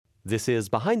This is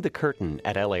Behind the Curtain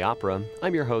at LA Opera.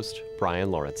 I'm your host,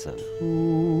 Brian Lauritzen.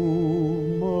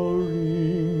 Two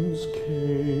Marines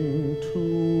came to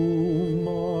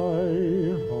my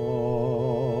house.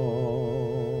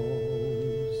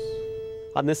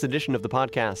 On this edition of the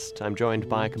podcast, I'm joined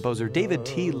by composer David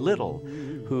T. Little,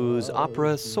 whose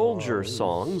opera Soldier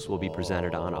Songs will be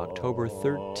presented on October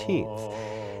 13th.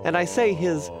 And I say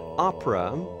his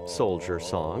opera Soldier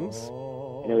Songs.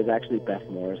 And it was actually Beth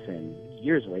Morrison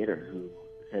years later who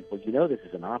said, well, you know this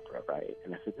is an opera, right?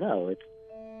 And I said, no, it's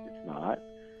not.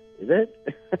 Is it?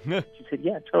 She said,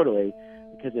 yeah, totally,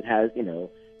 because it has,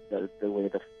 the way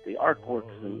the art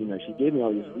works, and, she gave me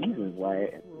all these reasons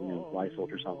why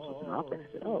Soldier Songs was an opera. And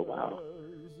I said, oh, wow,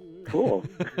 cool.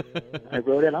 I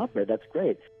wrote an opera. That's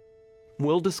great.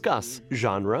 We'll discuss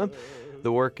genre,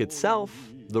 the work itself,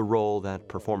 the role that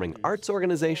performing arts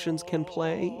organizations can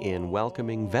play in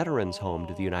welcoming veterans home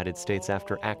to the United States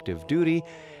after active duty,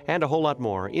 and a whole lot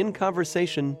more in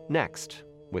conversation next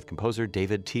with composer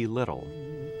David T. Little.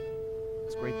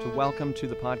 It's great to welcome to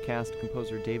the podcast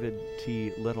composer David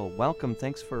T. Little. Welcome.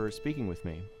 Thanks for speaking with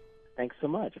me. Thanks so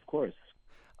much, of course.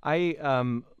 I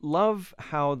love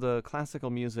how the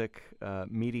classical music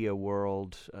media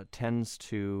world tends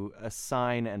to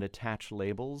assign and attach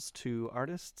labels to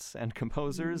artists and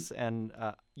composers, and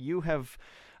you have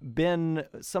been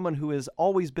someone who has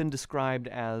always been described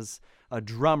as a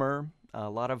drummer.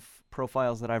 A lot of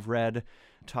profiles that I've read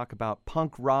talk about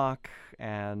punk rock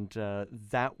and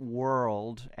that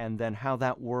world, and then how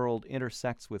that world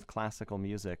intersects with classical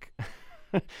music.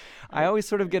 I always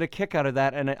sort of get a kick out of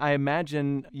that, and I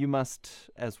imagine you must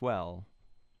as well.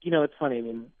 It's funny. I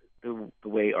mean, the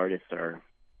way artists are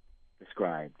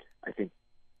described, I think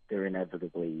they're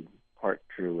inevitably part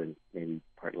true and maybe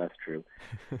part less true.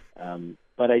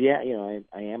 But I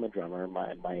am a drummer.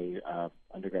 My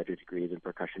undergraduate degree is in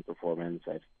percussion performance.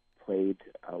 I've played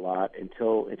a lot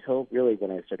until really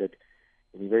when I started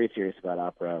getting very serious about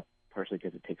opera, partially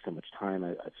because it takes so much time.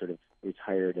 I sort of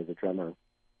retired as a drummer,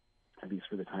 at least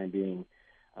for the time being.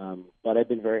 But I've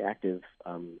been very active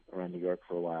around New York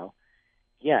for a while.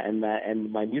 Yeah, and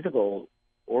my musical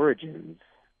origins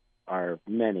are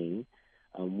many.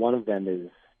 One of them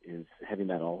is heavy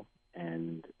metal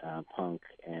and punk,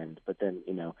 but then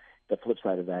the flip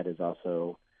side of that is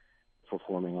also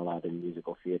performing a lot in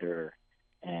musical theater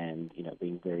and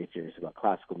being very serious about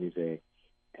classical music,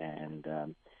 and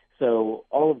so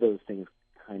all of those things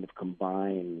kind of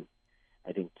combine,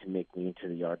 I think, to make me into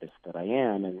the artist that I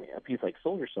am. And a piece like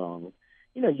Soldier Songs,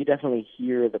 you definitely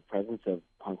hear the presence of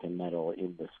punk and metal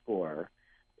in the score.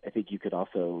 I think you could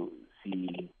also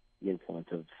see the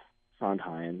influence of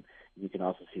Sondheim. You can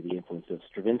also see the influence of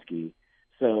Stravinsky.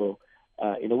 So,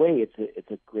 in a way,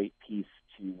 it's a great piece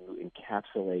to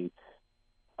encapsulate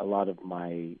a lot of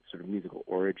my sort of musical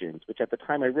origins, which at the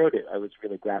time I wrote it, I was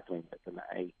really grappling with. And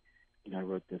I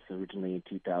wrote this originally in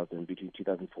between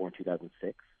 2004 and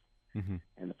 2006. Mm-hmm.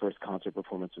 And the first concert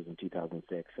performance was in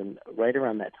 2006. And right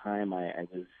around that time, I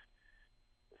was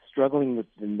struggling with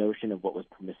the notion of what was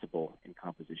permissible in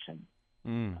composition.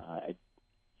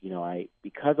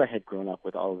 Because I had grown up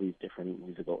with all of these different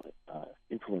musical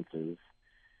influences,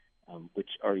 which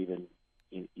are even,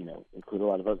 include a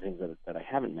lot of other things that I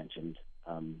haven't mentioned.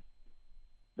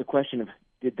 The question of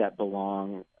did that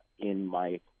belong in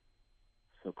my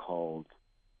so-called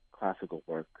classical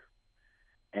work,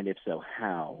 and if so,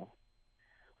 how,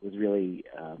 was really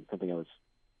something I was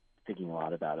thinking a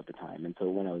lot about at the time. And so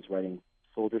when I was writing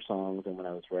Soldier Songs and when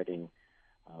I was writing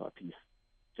a piece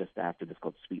just after this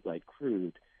called Sweet Light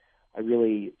Crude, I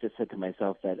really just said to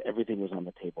myself that everything was on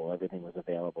the table, everything was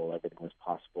available, everything was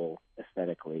possible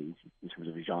aesthetically in terms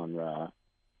of genre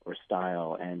or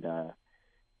style. And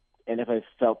if I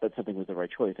felt that something was the right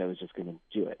choice, I was just going to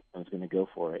do it. I was going to go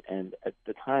for it. And at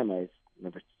the time, I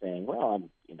remember saying, well, I'm,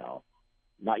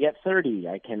 not yet 30.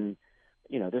 I can,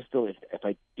 there's still, if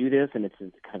I do this and it's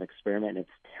a kind of experiment and it's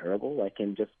terrible, I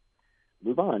can just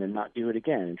move on and not do it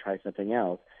again and try something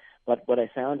else. But what I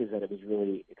found is that it was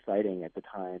really exciting at the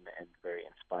time and very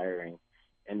inspiring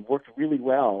and worked really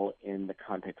well in the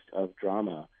context of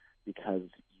drama because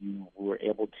you were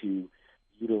able to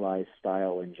utilize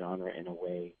style and genre in a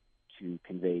way to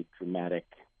convey dramatic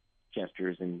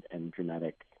gestures and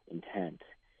dramatic intent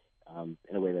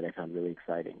in a way that I found really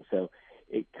exciting. So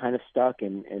it kind of stuck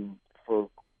and for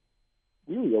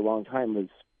really a long time was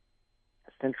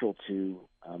central to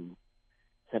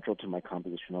my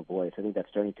compositional voice. I think that's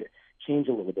starting to change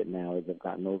a little bit now as I've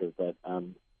gotten older, but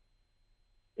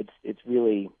it's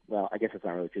really, well, I guess it's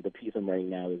not really true. The piece I'm writing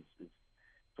now is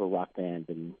for rock band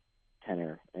and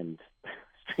tenor and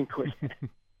string quartet.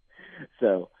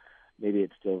 So maybe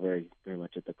it's still very, very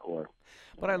much at the core.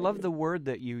 But I love the word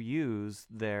that you use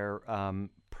there,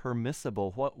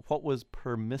 permissible. What was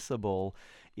permissible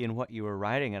in what you were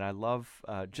writing? And I love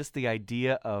just the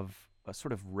idea of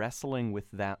sort of wrestling with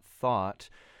that thought.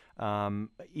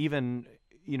 Even,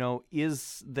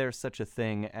 is there such a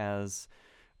thing as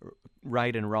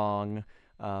right and wrong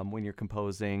when you're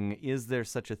composing? Is there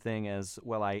such a thing as,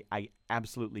 well, I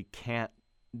absolutely can't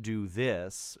do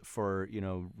this for,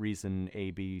 reason A,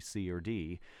 B, C, or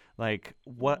D? Like,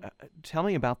 tell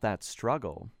me about that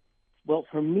struggle. Well,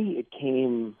 for me, it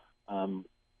came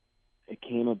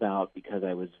about because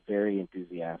I was very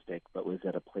enthusiastic, but was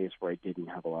at a place where I didn't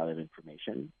have a lot of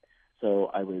information. So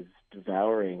I was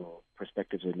devouring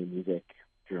Perspectives of New Music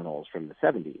journals from the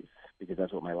 70s, because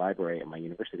that's what my library at my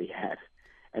university had.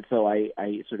 And so I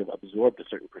sort of absorbed a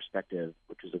certain perspective,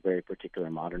 which was a very particular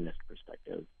modernist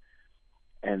perspective.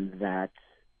 And that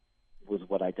was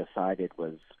what I decided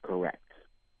was correct.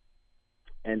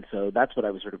 And so that's what I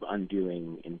was sort of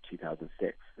undoing in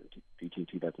 2006, between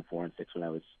 2004 and 2006, when I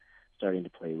was starting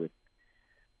to play with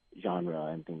genre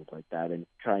and things like that, and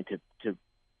trying to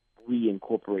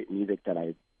reincorporate music that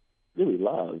I really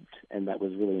loved and that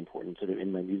was really important sort of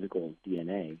in my musical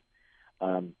DNA.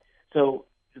 So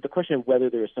the question of whether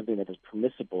there is something that is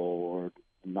permissible or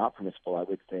not permissible, I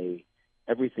would say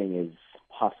everything is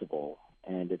possible,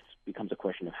 and it becomes a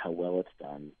question of how well it's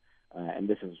done. And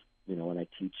this is, when I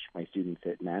teach my students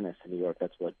at Manus in New York,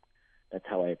 that's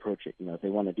how I approach it. If they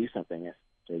want to do something, I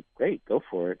say, great, go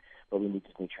for it, but we need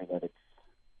to make sure that it's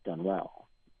done well.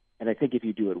 And I think if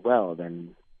you do it well,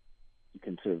 then you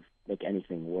can sort of make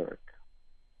anything work.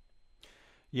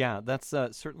 Yeah, that's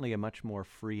certainly a much more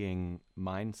freeing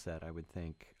mindset, I would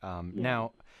think.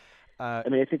 Now, I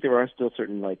think there are still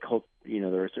certain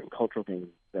there are certain cultural things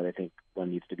that I think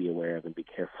one needs to be aware of and be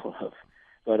careful of.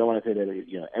 So I don't want to say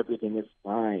that everything is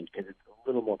fine, because it's a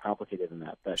little more complicated than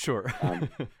that. But sure.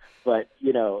 But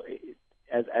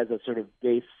as a sort of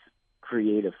base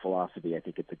creative philosophy, I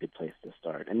think it's a good place to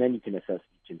start, and then you can assess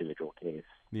each individual case.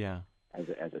 Yeah. As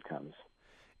it comes.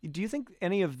 Do you think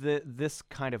any of this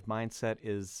kind of mindset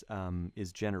is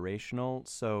generational?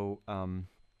 So,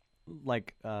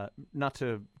 not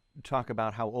to talk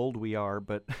about how old we are,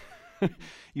 but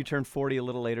you turned 40 a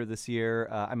little later this year.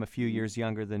 I'm a few years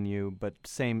younger than you, but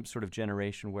same sort of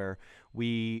generation where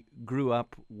we grew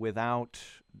up without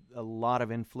a lot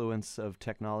of influence of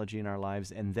technology in our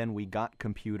lives, and then we got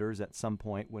computers at some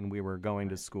point when we were going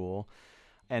to school.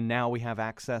 And now we have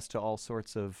access to all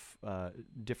sorts of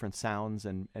different sounds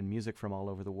and music from all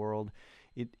over the world.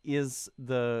 It is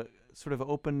the sort of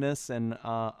openness and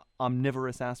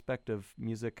omnivorous aspect of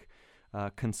music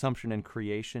consumption and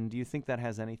creation. Do you think that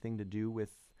has anything to do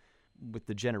with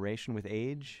the generation, with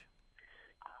age?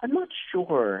 I'm not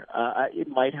sure. It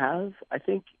might have. I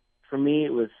think for me,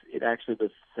 it actually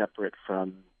was separate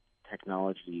from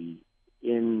technology,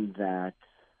 in that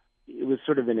it was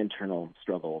sort of an internal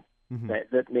struggle. Mm-hmm.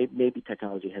 That maybe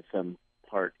technology had some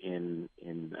part in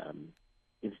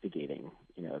instigating,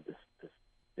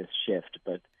 this shift,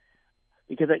 but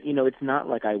because it's not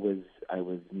like I was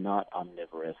not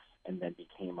omnivorous and then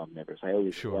became omnivorous. I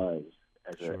always was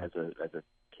as a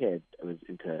kid. I was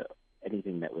into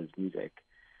anything that was music,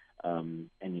 and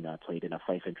I played in a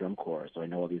fife and drum corps, so I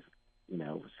know all these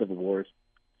Civil War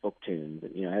folk tunes,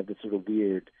 and I have this sort of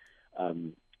weird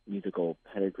musical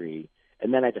pedigree.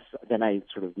 And then I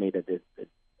sort of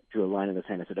drew a line in the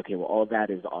sand and said, okay, well, all that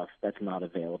is off. That's not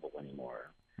available anymore.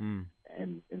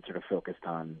 And sort of focused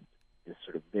on this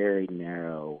sort of very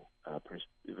narrow,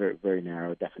 very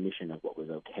narrow definition of what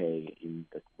was okay in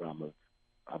the realm of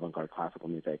avant-garde classical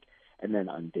music, and then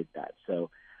undid that. So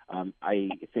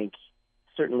I think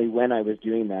certainly when I was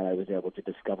doing that, I was able to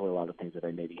discover a lot of things that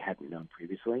I maybe hadn't known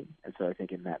previously. And so I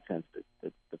think in that sense,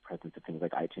 the presence of things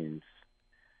like iTunes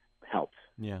helped.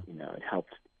 Yeah. It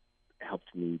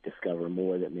helped me discover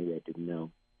more that maybe I didn't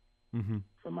know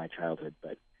from my childhood.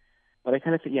 But I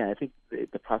kind of think, I think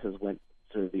the process went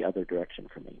sort of the other direction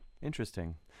for me.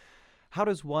 Interesting. How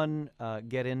does one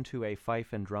get into a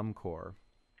fife and drum corps?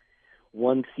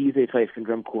 One sees a fife and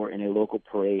drum corps in a local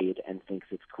parade and thinks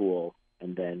it's cool,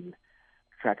 and then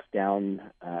tracks down.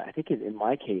 I think in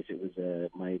my case, it was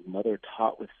my mother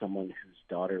taught with someone whose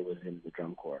daughter was in the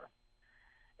drum corps.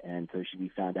 And so we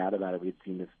found out about it. We had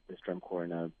seen this drum corps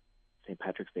in a St.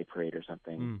 Patrick's Day parade or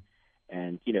something.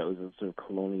 And, it was a sort of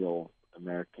colonial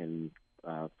American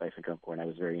fife and drum corps, and I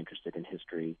was very interested in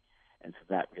history. And so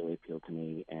that really appealed to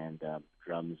me. And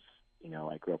drums,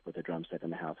 I grew up with a drum set in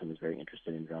the house and was very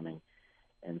interested in drumming.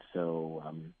 And so,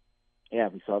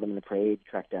 we saw them in the parade,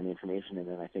 tracked down the information, and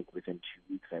then I think within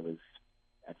 2 weeks I was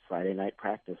at Friday night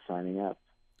practice signing up.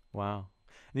 Wow.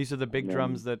 These are the big And then,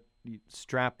 drums that you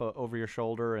strap over your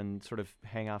shoulder and sort of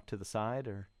hang off to the side,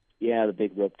 or? yeah, the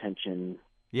big rope tension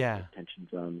Yeah.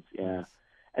 drums. Yeah. Nice.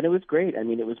 And it was great. I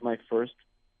mean, it was my first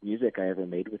music I ever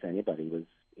made with anybody was,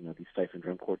 these fife and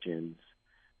drum corps tunes,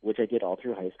 which I did all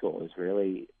through high school. I was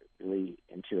really, really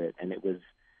into it. And it was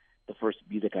the first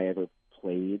music I ever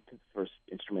played. The first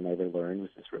instrument I ever learned was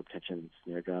this rope tension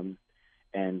snare drum.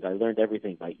 And I learned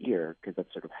everything by ear because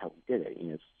that's sort of how we did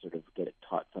it, sort of get it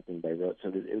taught something by rote. So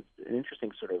it was an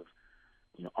interesting sort of,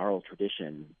 oral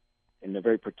tradition and a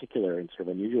very particular and sort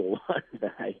of unusual one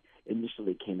that I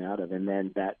initially came out of. And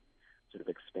then that sort of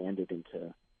expanded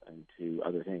into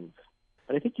other things.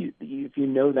 But I think if you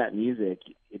know that music,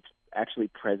 it's actually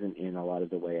present in a lot of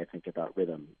the way I think about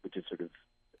rhythm, which is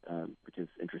which is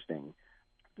interesting.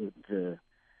 The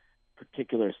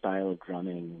particular style of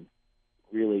drumming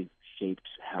really shaped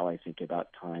how I think about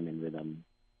time and rhythm,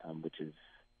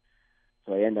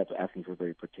 so I end up asking for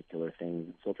very particular things.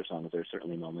 In Soldier Songs, there are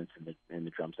certainly moments in the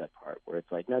drum set part where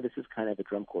it's like, no, this is kind of a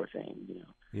drum corps thing,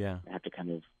 Yeah. I have to kind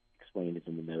of explain it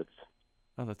in the notes.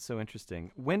 Oh, that's so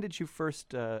interesting. When did you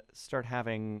first start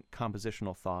having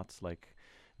compositional thoughts, like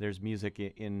there's music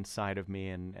inside of me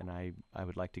and I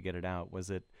would like to get it out? Was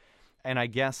it, and I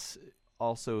guess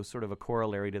also sort of a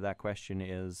corollary to that question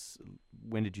is,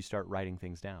 when did you start writing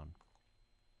things down?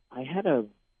 I had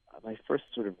my first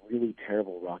sort of really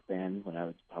terrible rock band when I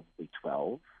was probably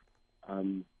 12,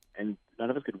 and none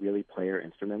of us could really play our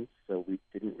instruments, so we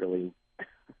didn't really,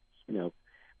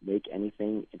 make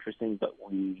anything interesting, but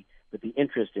the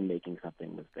interest in making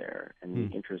something was there, and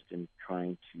the interest in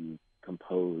trying to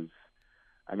compose.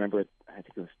 I remember, I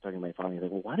think I was talking to my father, and he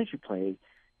was like, well, why don't you play,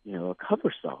 a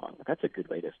cover song? That's a good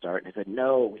way to start. And I said,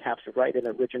 no, we have to write an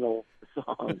original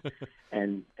song,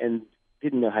 and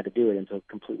didn't know how to do it, and so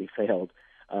completely failed.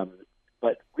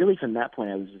 But really from that point,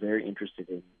 I was very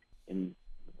interested in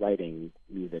writing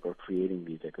music or creating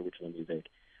music, original music.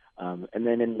 And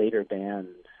then in later bands,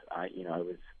 it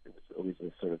was always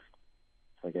a sort of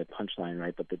like a punchline,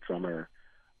 right? But the drummer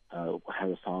had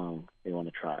a song they want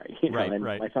to try, Right, and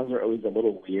right. my songs were always a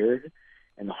little weird,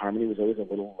 and the harmony was always a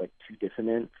little like too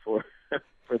dissonant for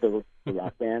the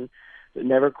rock band. So it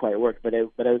never quite worked. But I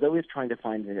was always trying to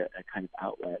find a kind of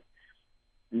outlet,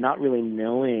 not really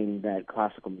knowing that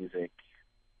classical music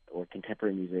or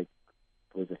contemporary music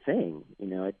was a thing.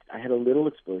 I had a little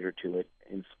exposure to it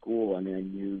in school. I mean, I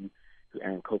knew who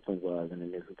Aaron Copland was, and I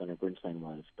knew who Leonard Bernstein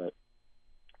was, but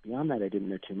beyond that, I didn't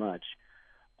know too much.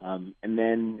 And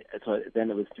then it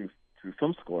was through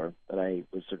film score that I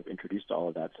was sort of introduced to all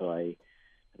of that. So I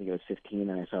think I was 15,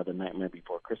 and I saw The Nightmare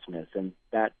Before Christmas, and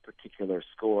that particular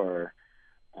score.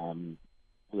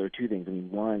 There are two things. I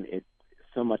mean, one,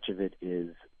 so much of it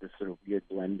is this sort of weird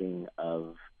blending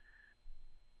of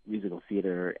musical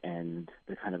theater and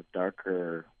the kind of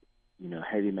darker,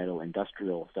 heavy metal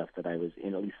industrial stuff that I was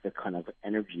in, at least the kind of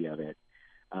energy of it,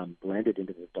 blended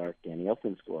into the dark Danny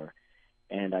Elfman score.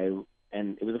 And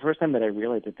it was the first time that I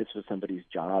realized that this was somebody's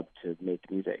job to make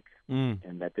music,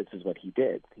 and that this is what he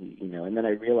did. And then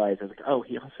I realized, I was like, oh,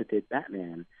 he also did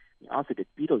Batman, he also did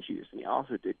Beetlejuice, and he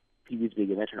also did Pee-wee's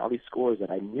Big Adventure, and all these scores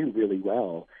that I knew really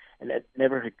well, and it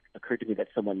never had occurred to me that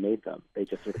someone made them. They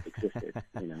just sort of existed,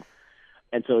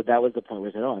 And so that was the point where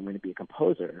I said, "Oh, I'm going to be a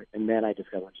composer." And then I just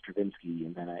got into Stravinsky,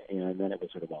 and then and then it was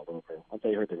sort of all over. Once I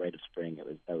heard The Rite of Spring,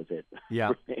 that was it. Yeah,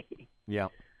 for me. Yeah.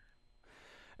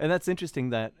 And that's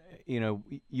interesting that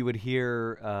you would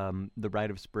hear The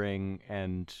Rite of Spring,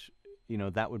 and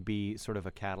that would be sort of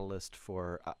a catalyst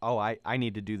for I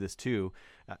need to do this too.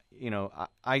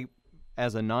 I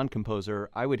as a non-composer,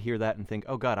 I would hear that and think,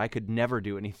 oh God, I could never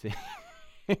do anything.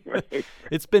 Right.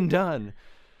 It's been done.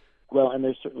 Well, and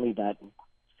there's certainly that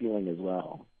feeling as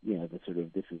well. The sort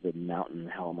of, this is a mountain.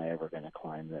 How am I ever going to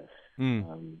climb this?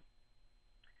 And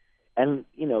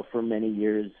for many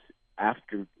years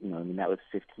after, that was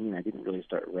 15. I didn't really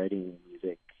start writing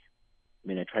music. I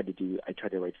mean, I tried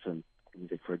to write some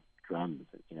music for drums,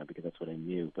 because that's what I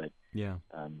knew. But yeah,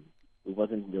 it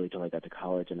wasn't really till I got to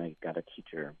college and I got a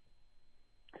teacher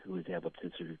who was able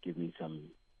to sort of give me some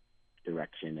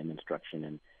direction and instruction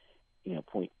and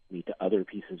point me to other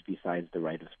pieces besides The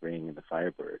Rite of Spring and The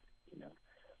Firebird,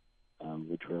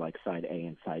 which were like side A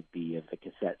and side B of the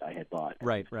cassette I had bought.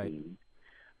 Right.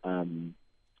 And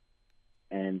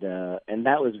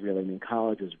that was really,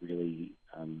 college was really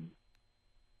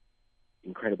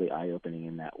incredibly eye-opening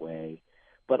in that way,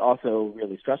 but also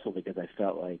really stressful because I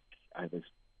felt like I was,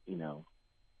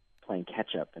 playing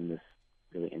catch-up in this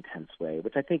really intense way,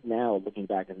 which I think now, looking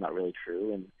back, is not really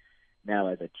true. And now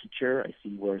as a teacher, I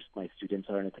see where my students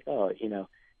are, and it's like,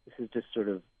 this is just sort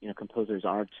of, composers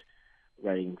aren't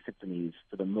writing symphonies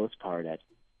for the most part at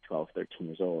 12, 13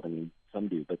 years old. I mean, some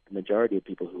do, but the majority of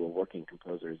people who are working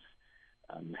composers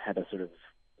had a sort of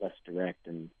less direct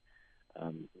and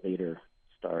later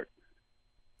start.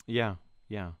 Yeah,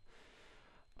 yeah.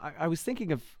 I was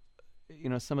thinking of,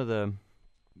 some of the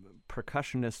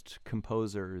percussionist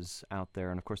composers out there,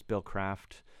 and of course Bill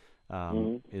Kraft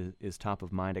is top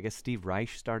of mind. I guess Steve Reich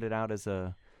started out as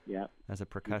a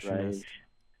percussionist.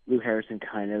 Lou Harrison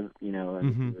kind of, as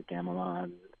a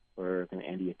gamelan, or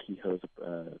Andy Akiho's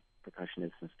a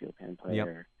percussionist and steel pan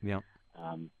player. Yep.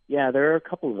 There are a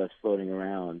couple of us floating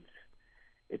around.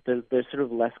 They're sort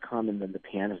of less common than the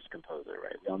pianist composer,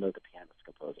 right? We all know the pianist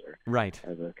composer, right,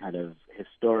 as a kind of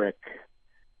historic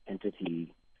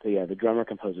entity. So the drummer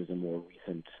composer is a more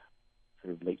recent,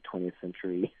 sort of late 20th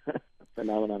century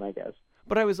phenomenon, I guess.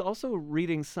 But I was also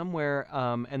reading somewhere,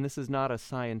 and this is not a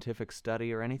scientific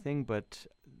study or anything, but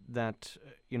that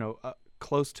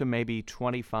close to maybe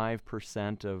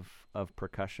 25% of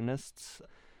percussionists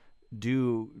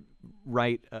do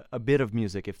write a bit of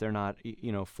music if they're not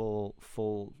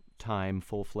full-time,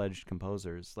 full-fledged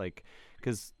composers, like,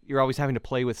 because you're always having to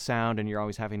play with sound and you're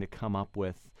always having to come up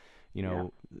with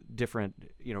different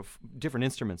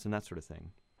instruments and that sort of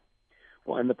thing.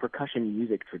 Well, and the percussion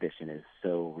music tradition is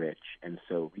so rich and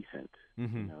so recent,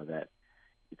 that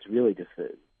it's really just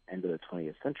the end of the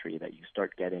 20th century that you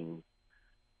start getting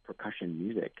percussion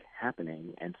music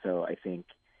happening. And so I think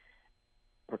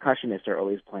percussionists are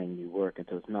always playing new work, and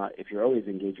so it's not, if you're always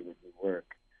engaging with new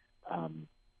work,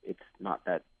 it's not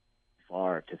that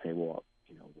far to say, well,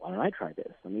 why don't I try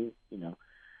this? I mean,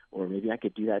 or maybe I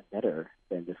could do that better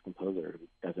than this composer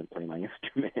who doesn't play my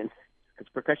instrument. Because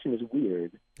percussion is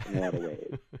weird in a lot of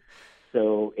ways.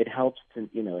 So it helps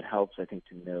I think,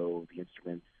 to know the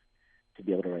instruments, to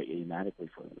be able to write idiomatically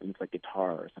for them. And it's like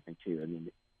guitar or something too. I mean,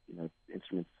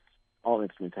 all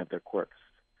instruments have their quirks.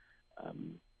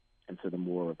 And so the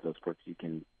more of those quirks you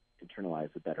can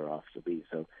internalize, the better off you'll be.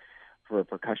 So for a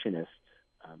percussionist,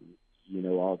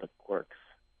 all the quirks.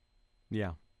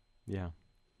 Yeah.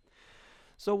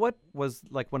 So what was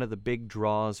like one of the big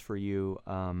draws for you,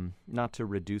 not to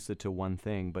reduce it to one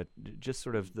thing, but just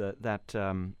sort of the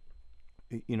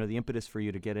impetus for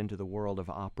you to get into the world of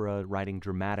opera, writing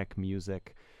dramatic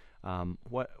music?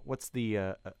 What's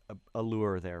the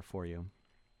allure there for you?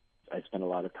 I spent a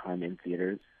lot of time in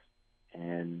theaters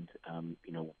and,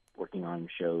 working on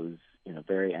shows,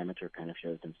 very amateur kind of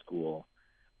shows in school,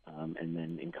 and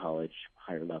then in college,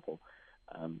 higher level.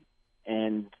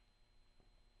 And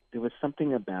there was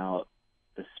something about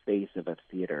the space of a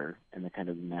theater and the kind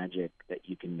of magic that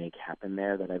you can make happen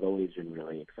there that I've always been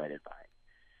really excited by,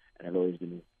 and I've always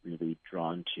been really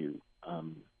drawn to.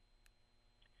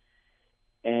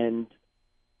 And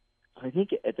I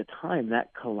think at the time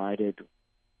that collided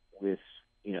with,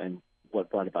 and what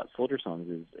brought about Soldier Songs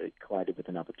is it collided with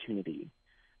an opportunity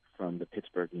from the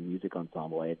Pittsburgh New Music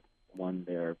Ensemble. I had won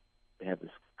they have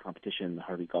this competition, the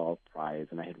Harvey Gall Prize,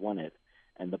 and I had won it.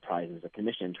 And the prize is a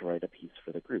commission to write a piece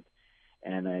for the group.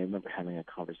 And I remember having a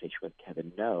conversation with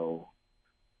Kevin No,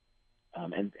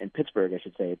 and Pittsburgh, I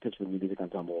should say, Pittsburgh Music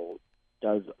Ensemble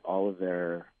does all of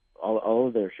their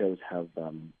shows have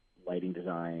lighting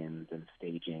designs and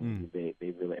staging. They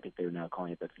really, I think they're now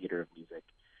calling it the Theater of Music.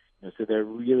 So they're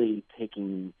really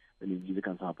taking the new music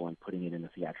ensemble and putting it in a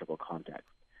theatrical context.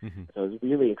 Mm-hmm. So I was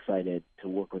really excited to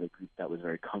work with a group that was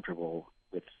very comfortable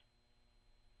with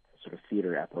sort of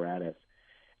theater apparatus.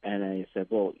 And I said,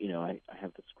 well, I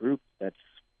have this group that's,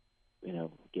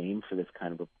 game for this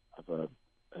kind of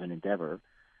an endeavor.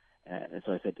 And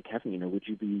so I said to Kevin, would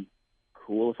you be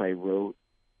cool if I wrote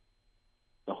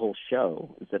the whole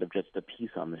show instead of just a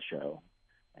piece on the show,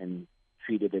 and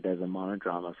treated it as a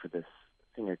monodrama for this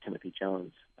singer, Timothy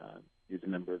Jones, who's a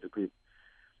member of the group.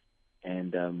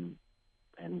 And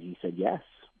he said yes,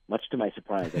 much to my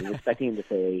surprise. I was expecting him to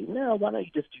say, no, why don't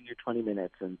you just do your 20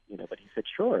 minutes? And, but he said,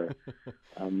 sure.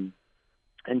 And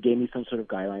gave me some sort of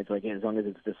guidelines, like, as long as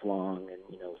it's this long and,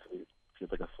 so it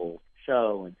feels like a full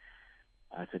show. And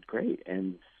I said, great.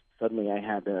 And suddenly I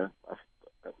had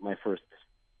my first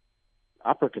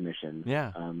opera commission.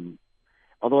 Yeah.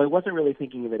 Although I wasn't really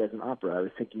thinking of it as an opera, I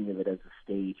was thinking of it as a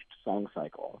staged song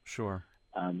cycle. Sure.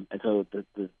 And so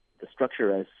the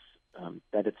structure as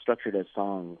that it's structured as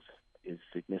songs is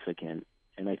significant,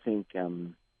 and I think that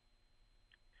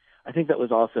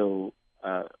was also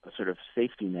a sort of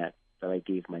safety net that I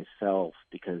gave myself,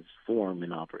 because form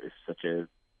in opera is such a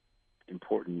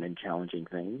important and challenging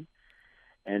thing.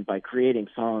 And by creating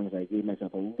songs, I gave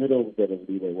myself a little bit of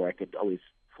leeway where I could always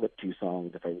flip two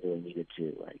songs if I really needed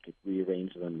to. I could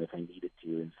rearrange them if I needed to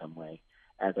in some way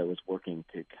as I was working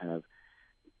to kind of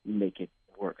make it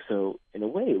work. So in a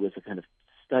way, it was a kind of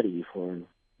study for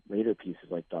later pieces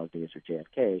like Dog Days or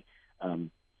JFK,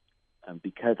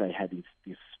 because I had these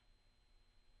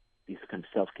kind of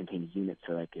self-contained units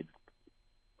that I could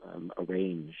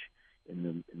arrange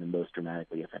in the most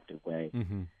dramatically effective way.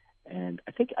 Mm-hmm. And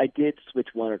I think I did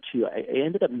switch one or two. I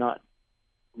ended up not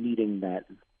needing that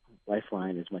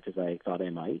lifeline as much as I thought I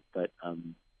might, but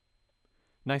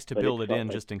nice to but build it in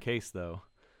like, just in case, though.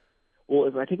 well,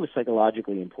 I think it was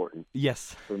psychologically important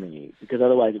Yes. for me, because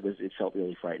otherwise it felt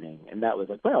really frightening. And that was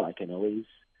like, well, I can always,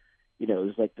 it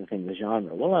was like the thing, the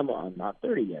genre. Well, I'm not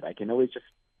 30 yet. I can always just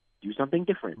do something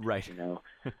different. Right.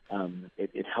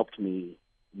 It helped me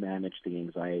manage the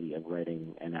anxiety of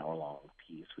writing an hour-long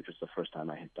piece, which was the first time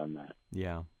I had done that.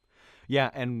 Yeah. Yeah,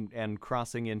 and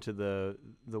crossing into the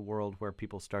world where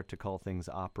people start to call things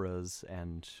operas,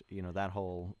 and that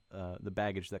whole the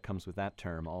baggage that comes with that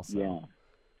term also. Yeah.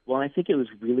 Well, I think it was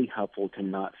really helpful to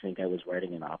not think I was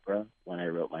writing an opera when I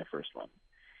wrote my first one.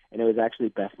 And it was actually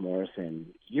Beth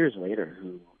Morrison years later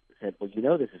who said, "Well,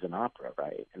 this is an opera,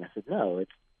 right?" And I said, "No,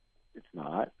 it's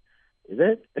not. Is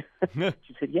it?"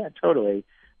 She said, "Yeah, totally,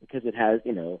 because it has,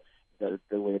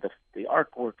 the way the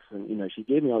arc works, and she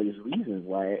gave me all these reasons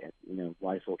why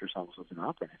Soldier Songs was an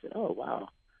opera." And I said, "Oh, wow,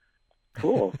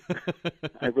 cool!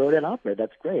 I wrote an opera.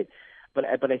 That's great." But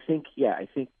I think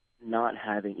not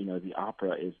having the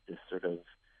opera is this sort of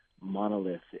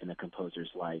monolith in a composer's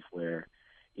life where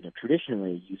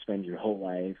traditionally you spend your whole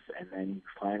life and then you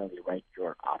finally write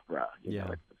your opera.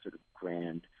 Yeah. It's sort of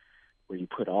grand, where you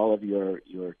put all of your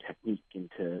technique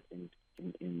into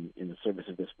in the service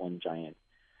of this one giant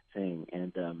thing,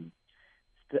 and kind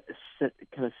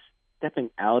of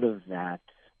stepping out of that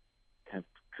kind of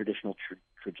traditional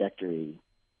trajectory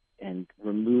and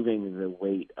removing the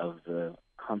weight of the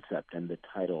concept and the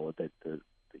title, that the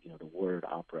word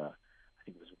opera, I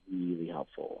think was really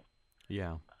helpful.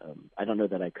 Yeah. I don't know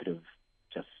that I could have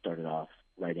just started off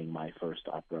writing my first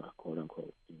opera, quote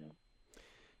unquote.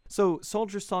 So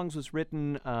Soldier Songs was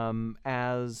written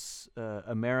as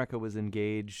America was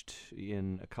engaged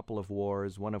in a couple of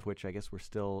wars, one of which I guess we're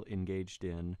still engaged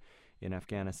in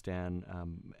Afghanistan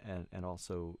and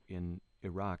also in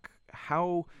Iraq.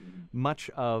 How much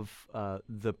of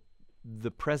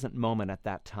the present moment at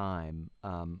that time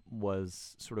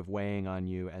was sort of weighing on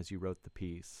you as you wrote the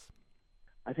piece?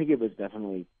 I think it was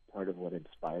definitely part of what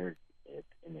inspired it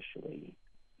initially.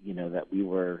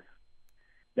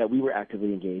 That we were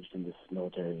actively engaged in this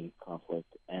military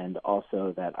conflict, and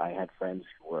also that I had friends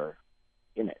who were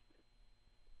in it,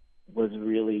 was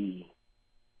really,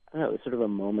 I don't know, it was sort of a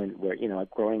moment where,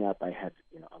 growing up, I had,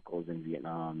 uncles in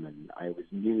Vietnam, and I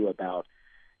knew about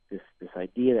this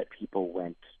idea that people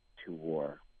went to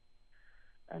war,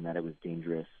 and that it was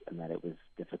dangerous, and that it was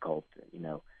difficult,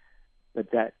 but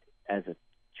that as a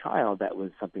child, that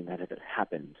was something that had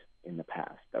happened in the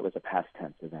past. That was a past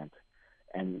tense event.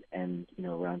 And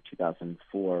around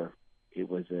 2004, it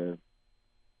was a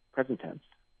present tense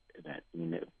event.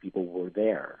 People were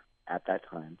there at that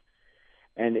time.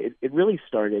 And it really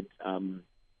started, I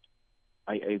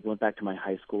went back to my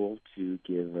high school to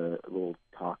give a little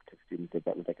talk to students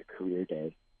that was like a career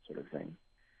day sort of thing.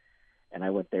 And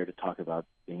I went there to talk about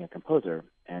being a composer.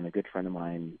 And a good friend of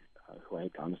mine who I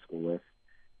had gone to school with,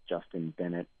 Justin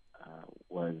Bennett,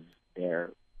 was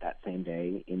there that same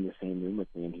day in the same room with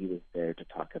me, and he was there to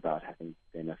talk about having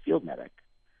been a field medic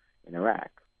in Iraq.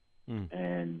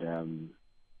 And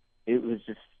it was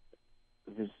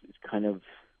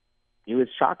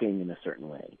shocking in a certain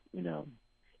way,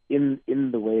 in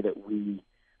the way that we,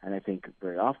 and I think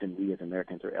very often we as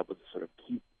Americans are able to sort of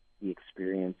keep the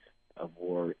experience of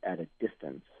war at a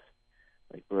distance.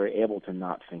 Like, we're able to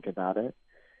not think about it.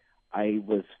 I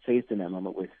was faced in that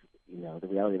moment with the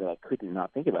reality that I couldn't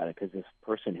not think about it, because this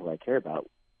person who I care about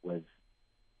was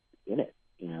in it,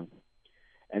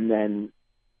 And then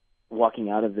walking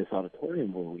out of this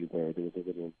auditorium where we were, there was a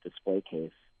little display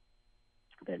case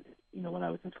that, when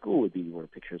I was in school would be where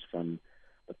pictures from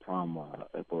the prom were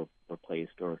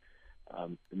placed, or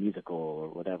the musical, or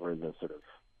whatever the sort of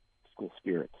school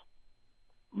spirit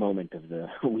moment of the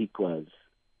week was.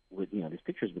 These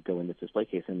pictures would go in this display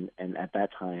case, and at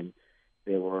that time,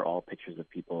 they were all pictures of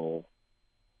people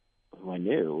who I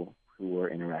knew who were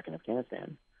in Iraq and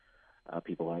Afghanistan,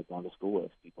 people I had gone to school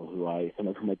with, people some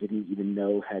of whom I didn't even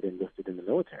know had enlisted in the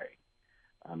military,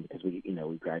 because we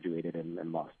graduated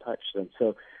and lost touch. And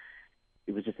so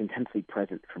it was just intensely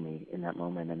present for me in that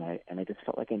moment, and I just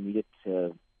felt like I needed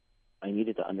to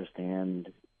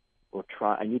understand, or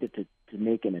try. I needed to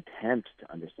make an attempt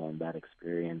to understand that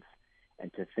experience,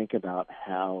 and to think about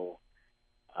how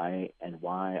and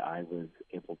why I was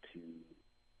able to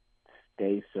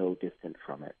stay so distant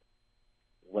from it?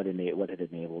 What had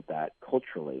enabled that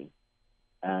culturally?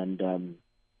 And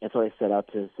so I set out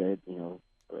to say, to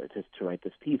write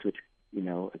this piece, which,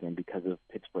 again, because of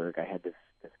Pittsburgh, I had this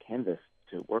canvas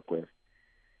to work with.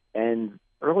 And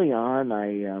early on,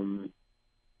 I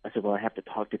said, well, I have to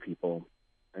talk to people.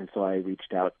 And so I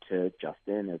reached out to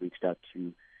Justin. I reached out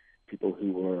to people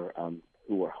who were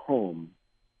home.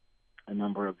 A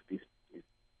number of these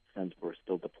friends were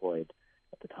still deployed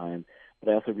at the time.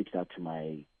 But I also reached out to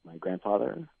my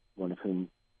grandfather, one of whom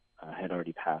had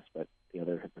already passed, but the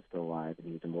other was still alive, and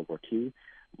he was in World War II.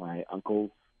 My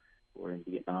uncles who were in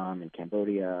Vietnam and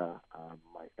Cambodia.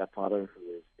 My stepfather, who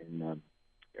was in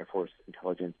Air Force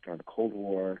intelligence during the Cold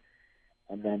War,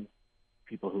 and then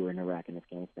people who were in Iraq and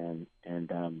Afghanistan.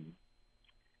 And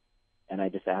I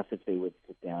just asked if they would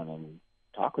sit down and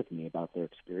talk with me about their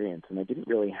experience. And I didn't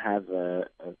really have a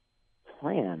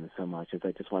plan so much as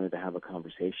I just wanted to have a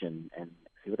conversation and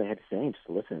see what they had to say and just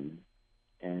listen.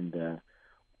 And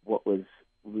what was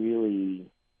really,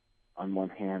 on one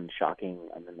hand, shocking,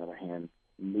 on the other hand,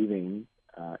 moving,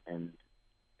 and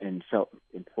felt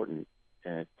important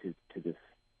to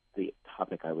the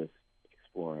topic I was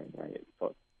exploring. Right, it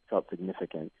felt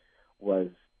significant. Was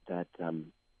that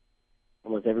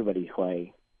almost everybody who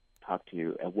I talked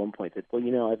to at one point said,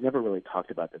 "Well, I've never really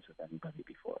talked about this with anybody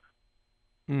before."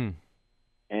 Mm.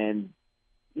 And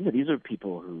these are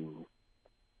people who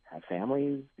have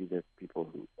families. These are people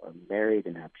who are married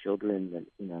and have children,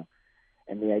 and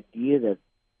the idea that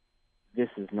this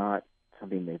is not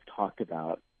something they've talked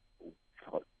about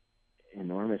felt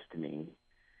enormous to me,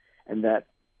 and that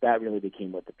really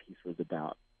became what the piece was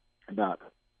about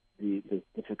the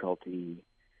difficulty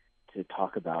to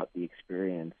talk about the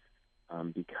experience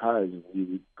because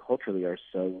we culturally are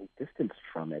so distanced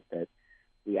from it that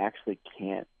we actually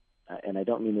can't, and I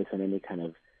don't mean this in any kind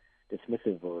of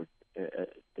dismissive or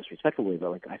disrespectful way,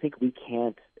 but I think we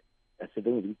can't, as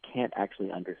civilians, we can't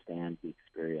actually understand the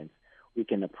experience. We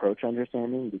can approach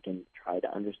understanding, we can try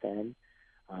to understand,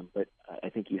 but I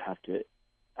think you have to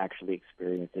actually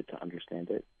experience it to understand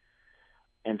it.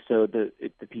 And so the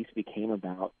piece became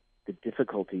about the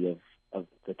difficulty of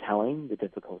the telling, the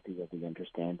difficulty of the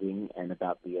understanding, and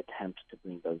about the attempt to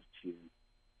bring those two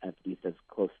at least as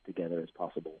close together as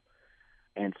possible.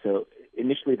 And so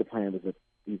initially the plan was that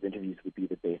these interviews would be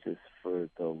the basis for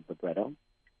the libretto,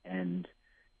 and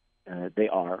they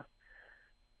are,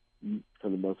 for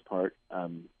the most part.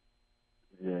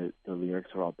 The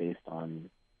lyrics are all based on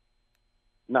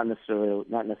not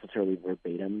necessarily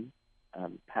verbatim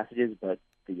passages, but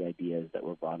the ideas that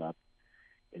were brought up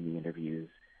in the interviews.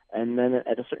 And then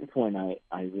at a certain point,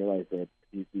 I realized that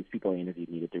these people I interviewed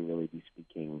needed to really be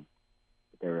speaking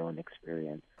their own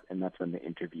experience, and that's when the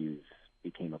interviews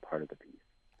became a part of the piece.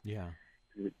 Yeah.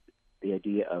 The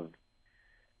idea of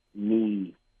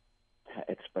me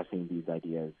expressing these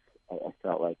ideas, I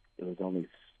felt like it was only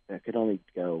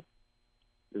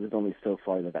so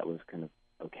far that was kind of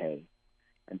okay,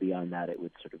 and beyond that, it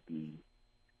would sort of be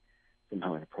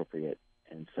somehow inappropriate.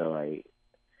 And so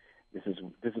this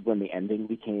is when the ending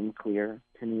became clear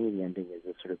to me. The ending is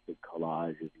a sort of big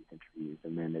collage of these interviews,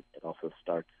 and then it also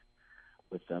starts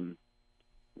with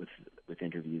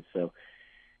interviews. So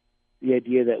the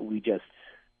idea that we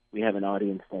have an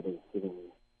audience that is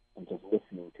sitting and just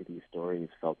listening to these stories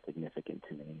felt significant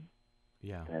to me.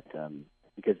 Yeah. That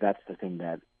because that's the thing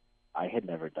that I had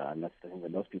never done. That's the thing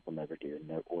that most people never do,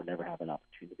 or never have an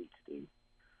opportunity to do.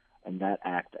 And that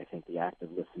act, I think, the act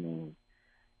of listening,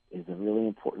 is a really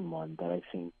important one that I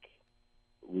think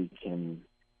we can,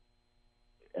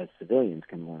 as civilians,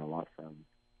 can learn a lot from.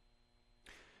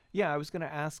 Yeah, I was going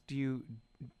to ask, do you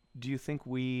think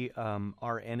we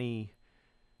are any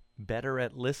better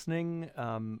at listening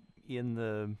in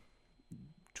the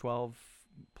 12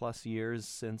 plus years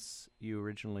since you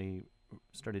originally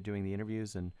started doing the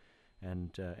interviews and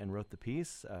wrote the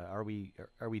piece? Are we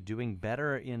doing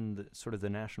better in the, sort of the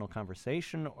national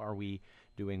conversation? Are we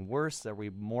doing worse? Are we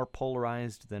more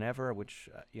polarized than ever? Which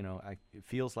it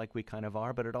feels like we kind of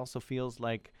are, but it also feels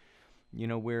like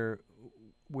we're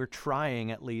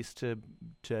trying at least to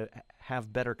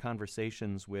have better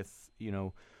conversations with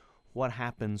what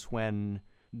happens when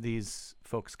these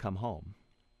folks come home.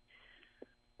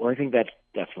 Well, I think that's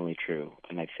definitely true,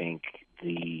 and I think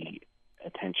the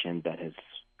attention that has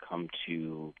come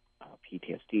to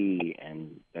PTSD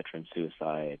and veteran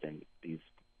suicide and these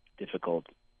difficult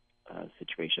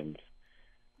situations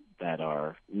that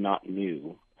are not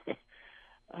new,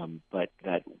 but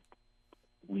that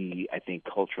we, I think,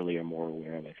 culturally are more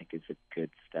aware of, I think is a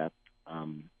good step.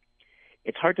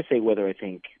 It's hard to say whether I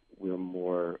think we're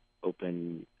more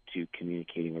open to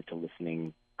communicating or to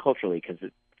listening culturally,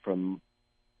 because from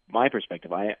my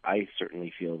perspective, I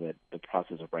certainly feel that the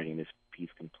process of writing this piece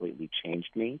completely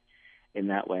changed me in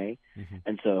that way. Mm-hmm.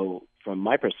 And so from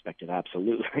my perspective,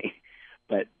 absolutely.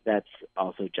 But that's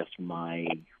also just my,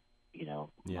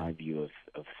 my view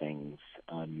of things.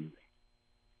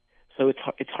 So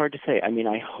it's hard to say. I mean,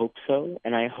 I hope so,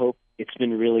 and I hope it's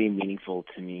been really meaningful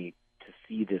to me to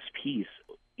see this piece,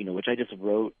 which I just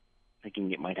wrote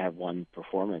thinking it might have one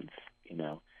performance,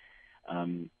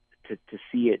 to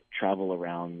see it travel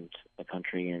around the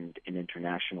country and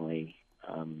internationally.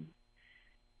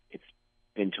 It's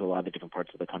been to a lot of different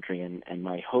parts of the country, and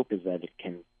my hope is that it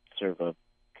can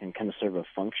kind of serve a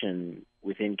function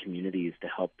within communities to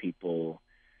help people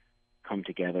come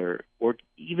together, or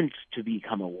even to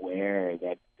become aware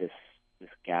that this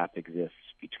gap exists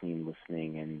between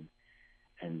listening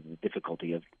and the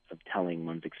difficulty of telling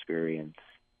one's experience,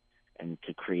 and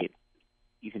to create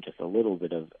even just a little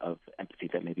bit of empathy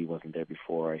that maybe wasn't there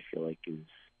before. I feel like is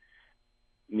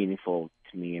meaningful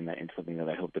to me, and something that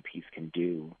I hope the piece can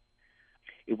do.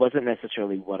 It wasn't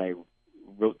necessarily what I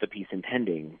wrote the piece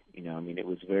intending. It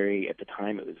was at the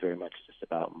time it was very much just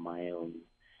about my own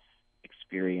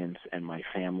experience and my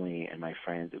family and my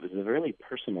friends. It was a really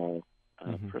personal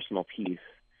piece,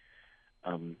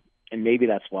 and maybe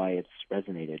that's why it's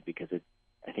resonated, because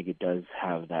I think it does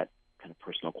have that kind of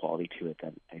personal quality to it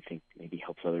that I think maybe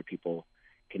helps other people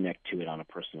connect to it on a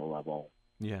personal level.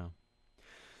 Yeah.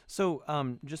 So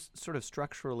just sort of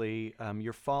structurally,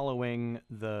 you're following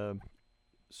the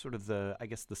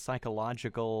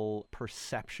psychological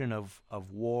perception of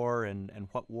war and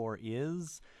what war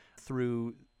is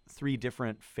through three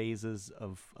different phases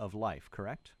of life,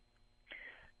 correct?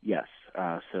 Yes.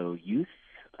 So youth,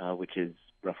 which is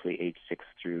roughly age 6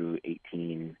 through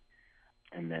 18,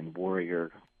 and then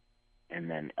warrior, and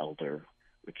then elder,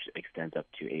 which extends up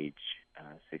to age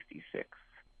 66.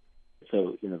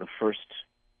 So, the first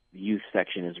youth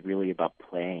section is really about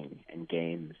playing and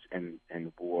games and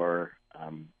war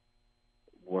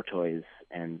toys,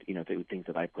 and the things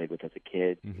that I played with as a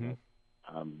kid, mm-hmm.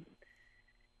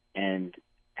 And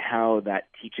how that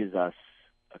teaches us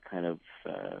a kind of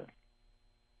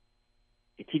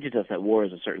it teaches us that war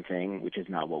is a certain thing, which is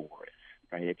not what war is,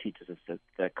 right? It teaches us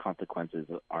that consequences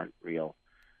aren't real.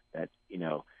 That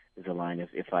there's a line of,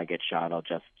 if I get shot, I'll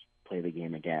just play the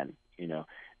game again.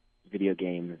 Video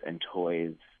games and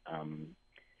toys,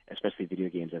 especially video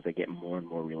games, as they get more and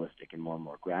more realistic and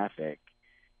more graphic,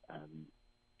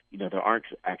 there aren't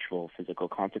actual physical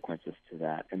consequences to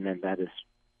that. And then that is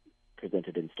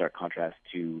presented in stark contrast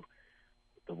to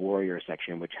the warrior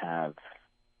section, which have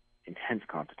intense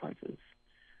consequences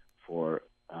for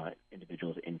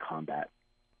individuals in combat.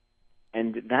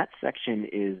 And that section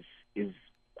is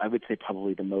I would say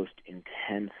probably the most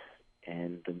intense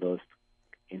and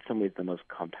in some ways the most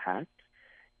compact.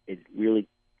 It really,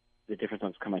 the different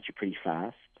songs come at you pretty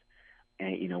fast.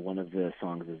 And one of the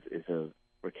songs is a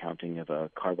recounting of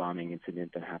a car bombing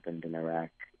incident that happened in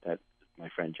Iraq that my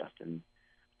friend Justin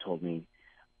told me,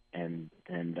 and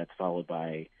then that's followed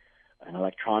by an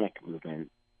electronic movement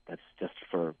that's just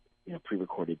for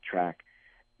pre-recorded track,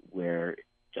 where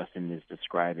Justin is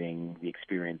describing the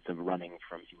experience of running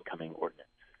from incoming ordnance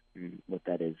and what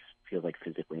that feels like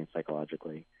physically and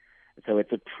psychologically. And so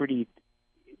it's a pretty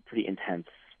intense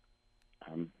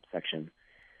section.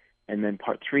 And then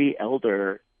part 3,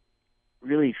 Elder,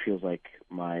 really feels like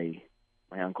my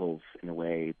uncles in a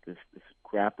way. This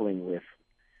grappling with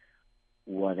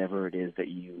whatever it is that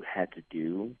you had to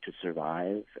do to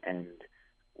survive, and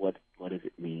what does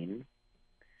it mean?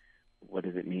 What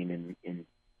does it mean in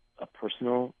a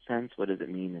personal sense? What does it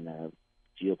mean in a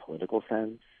geopolitical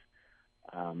sense?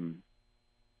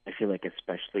 I feel like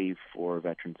especially for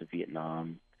veterans of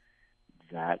Vietnam,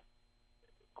 that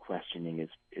questioning is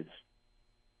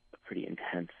a pretty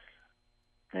intense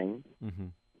thing. Mm-hmm.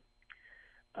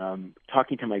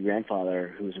 Talking to my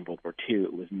grandfather, who was in World War II,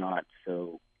 it was not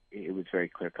so. It was very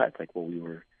clear cut. It's like, well, we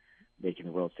were making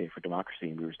the world safe for democracy,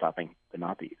 and we were stopping the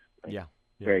Nazis. Yeah.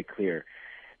 Very clear.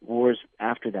 Wars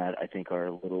after that, I think, are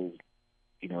a little,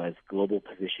 as global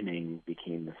positioning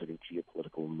became the sort of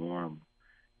geopolitical norm,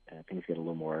 things get a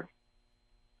little more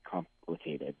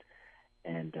complicated.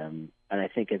 And I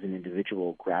think as an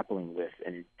individual grappling with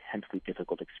an intensely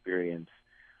difficult experience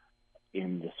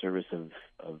in the service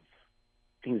of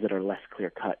things that are less clear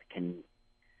cut can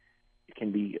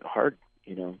be hard,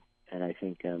 and I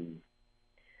think that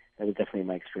was definitely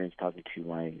my experience talking to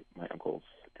my uncles,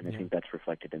 and I think that's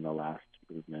reflected in the last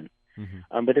movement.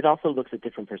 Mm-hmm. But it also looks at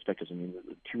different perspectives. I mean,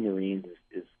 the Two Marines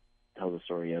tells the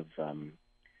story of a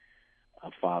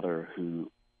father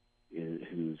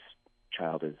whose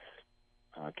child is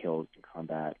killed in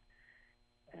combat,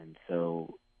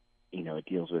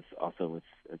 deals with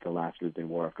the last movement,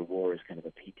 War After War, is kind of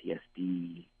a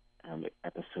PTSD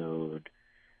episode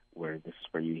where this is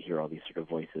where you hear all these sort of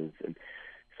voices. And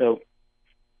so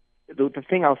the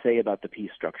thing I'll say about the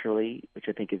piece structurally, which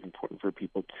I think is important for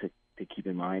people to keep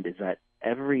in mind, is that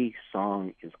every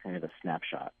song is kind of a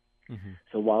snapshot. Mm-hmm.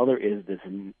 So while there is this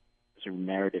sort of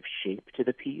narrative shape to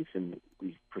the piece, and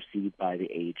we proceed by the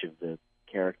age of the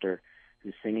character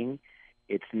who's singing,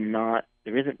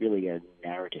 there isn't really a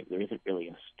narrative, there isn't really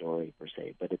a story per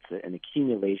se, but it's an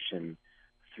accumulation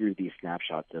through these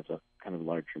snapshots of a kind of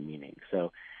larger meaning.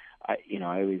 So, I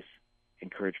always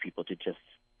encourage people to just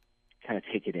kind of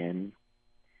take it in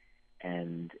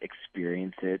and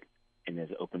experience it in as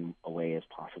open a way as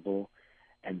possible,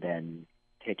 and then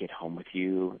take it home with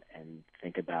you and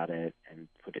think about it and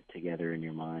put it together in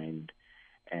your mind.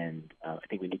 And I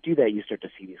think when you do that, you start to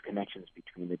see these connections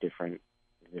between the different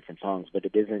songs, but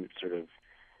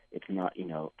it's not,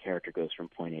 character goes from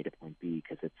point A to point B,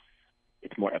 because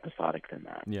it's more episodic than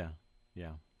that. Yeah.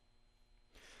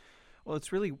 Well,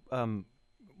 it's really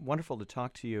wonderful to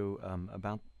talk to you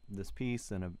about this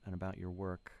piece and about your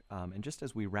work. And just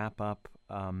as we wrap up,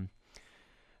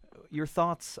 your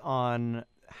thoughts on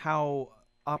how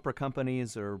opera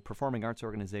companies or performing arts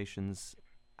organizations,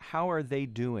 how are they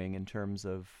doing in terms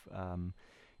of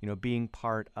being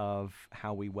part of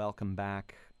how we welcome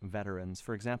back veterans?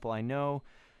 For example, I know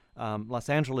Los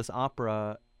Angeles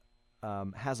Opera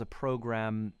has a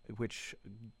program which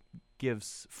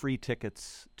gives free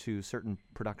tickets to certain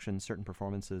productions, certain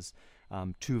performances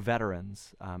to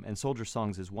veterans, and Soldier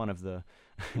Songs is one of the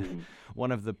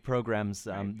one of the programs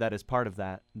that is part of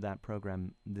that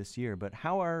program this year. But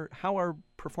how are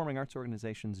performing arts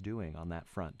organizations doing on that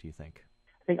front, do you think?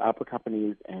 I think opera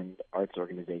companies and arts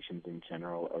organizations in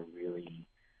general are really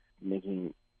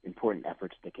making important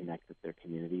efforts to connect with their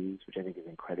communities, which I think is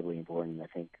incredibly important. I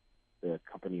think the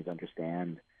companies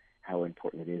understand how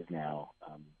important it is now,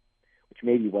 which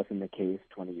maybe wasn't the case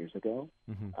 20 years ago.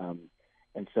 Mm-hmm.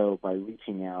 And so by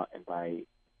reaching out and by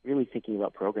really thinking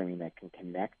about programming that can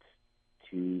connect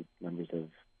to members of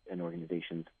an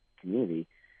organization's community,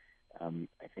 I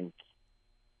think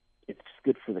it's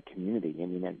good for the community. I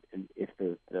mean, and if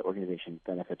the organization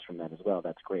benefits from that as well,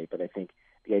 that's great. But I think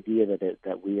the idea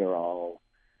that we are all,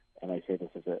 and I say this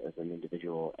as an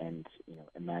individual, and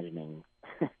imagining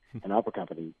an opera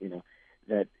company,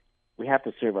 that we have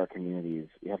to serve our communities.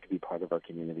 We have to be part of our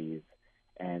communities,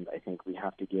 and I think we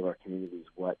have to give our communities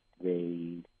what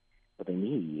they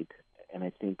need. And I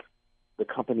think the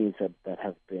companies that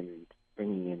have been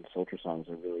bringing in Soldier Songs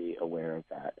are really aware of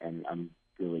that, and I'm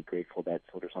really grateful that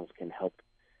Soldier Songs can help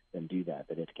them do that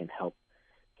it can help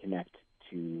connect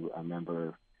to a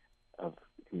member of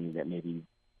the community that maybe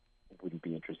wouldn't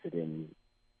be interested in,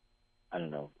 I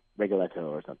don't know, Rigoletto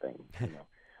or something.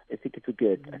 I think it's a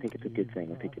good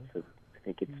thing. I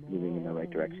think it's moving in the right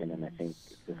direction, and I think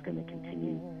it's just going to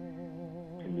continue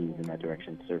to move in that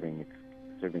direction, serving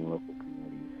local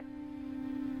communities.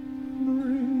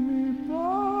 Bring me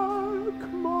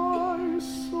back my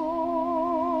song.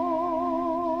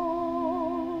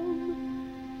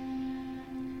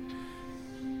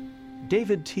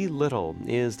 David T. Little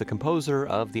is the composer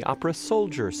of the opera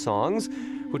Soldier Songs,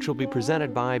 which will be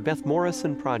presented by Beth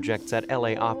Morrison Projects at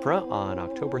LA Opera on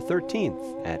October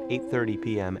 13th at 8:30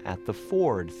 p.m. at the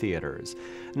Ford Theaters.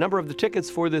 A number of the tickets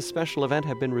for this special event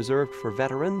have been reserved for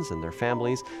veterans and their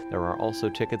families. There are also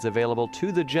tickets available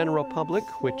to the general public,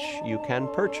 which you can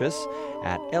purchase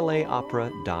at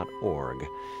laopera.org.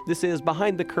 This is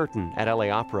Behind the Curtain at LA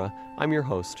Opera. I'm your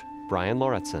host, Brian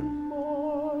Lauritzen.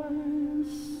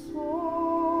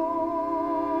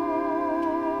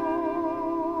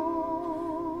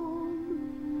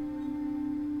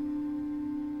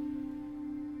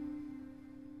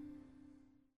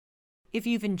 If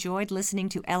you've enjoyed listening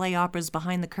to LA Opera's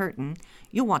Behind the Curtain,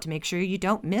 you'll want to make sure you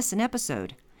don't miss an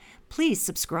episode. Please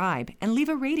subscribe and leave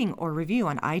a rating or review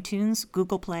on iTunes,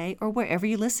 Google Play, or wherever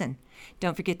you listen.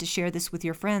 Don't forget to share this with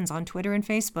your friends on Twitter and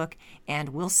Facebook, and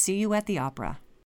we'll see you at the opera.